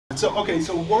So, okay,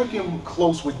 so working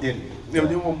close with Diddy, then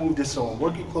we'll move this on.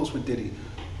 Working close with Diddy,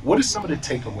 what are some of the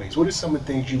takeaways? What are some of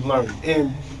the things you learned?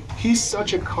 And he's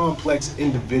such a complex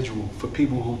individual for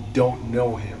people who don't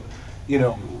know him, you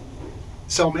know.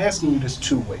 So I'm asking you this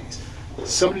two ways.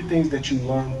 Some of the things that you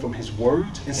learned from his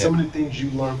words and some of the things you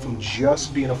learned from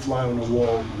just being a fly on the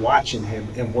wall, watching him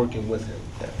and working with him.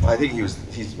 I think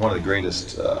he's one of the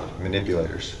greatest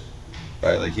manipulators,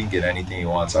 right? Like, he can get anything he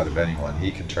wants out of anyone.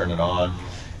 He can turn it on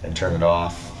and turn it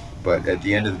off, but at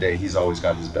the end of the day, he's always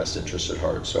got his best interests at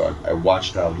heart. So I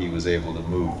watched how he was able to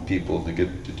move people to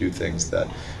do things that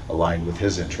aligned with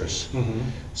his interests.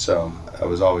 So I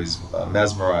was always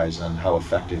mesmerized on how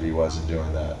effective he was in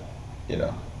doing that. You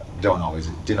know,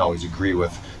 didn't always agree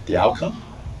with the outcome,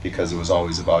 because it was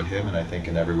always about him, and I think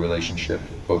in every relationship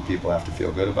both people have to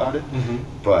feel good about it.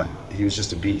 But he was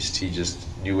just a beast. He just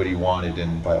knew what he wanted,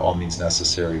 and by all means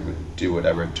necessary would do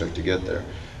whatever it took to get there.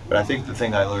 But I think the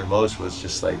thing I learned most was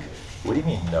just like, what do you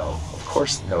mean no? Of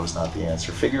course no is not the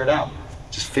answer. Figure it out.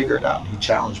 Just figure it out. He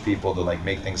challenged people to like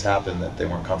make things happen that they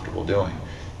weren't comfortable doing.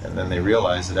 And then they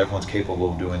realized that everyone's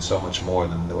capable of doing so much more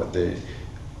than what they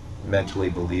mentally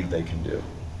believe they can do.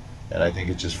 And I think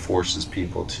it just forces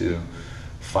people to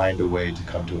find a way to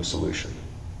come to a solution.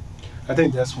 I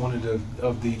think that's one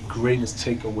of the greatest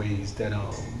takeaways that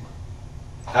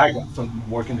I got from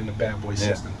working in the bad boy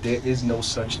system. There is no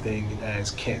such thing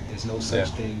as can't. There's no such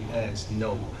thing as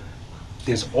no.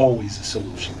 There's always a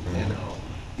solution. And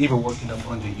even working up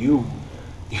under you,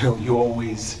 you know, you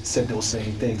always said those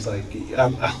same things. Like,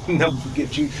 I'll never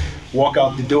forget, you walk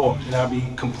out the door and I'll be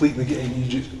completely, and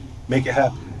you just make it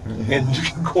happen. And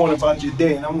going about your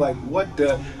day, and I'm like, what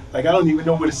the, like, I don't even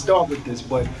know where to start with this,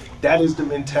 but that is the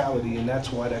mentality, and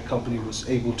that's why that company was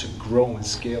able to grow and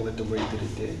scale at the rate that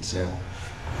it did. So.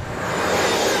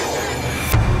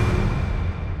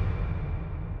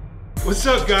 What's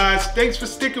up, guys? Thanks for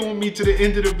sticking with me to the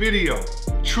end of the video.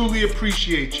 Truly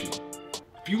appreciate you.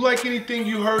 If you like anything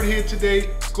you heard here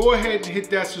today, go ahead and hit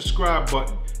that subscribe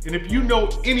button. And if you know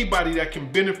anybody that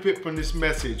can benefit from this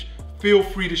message, feel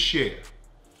free to share.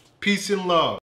 Peace and love.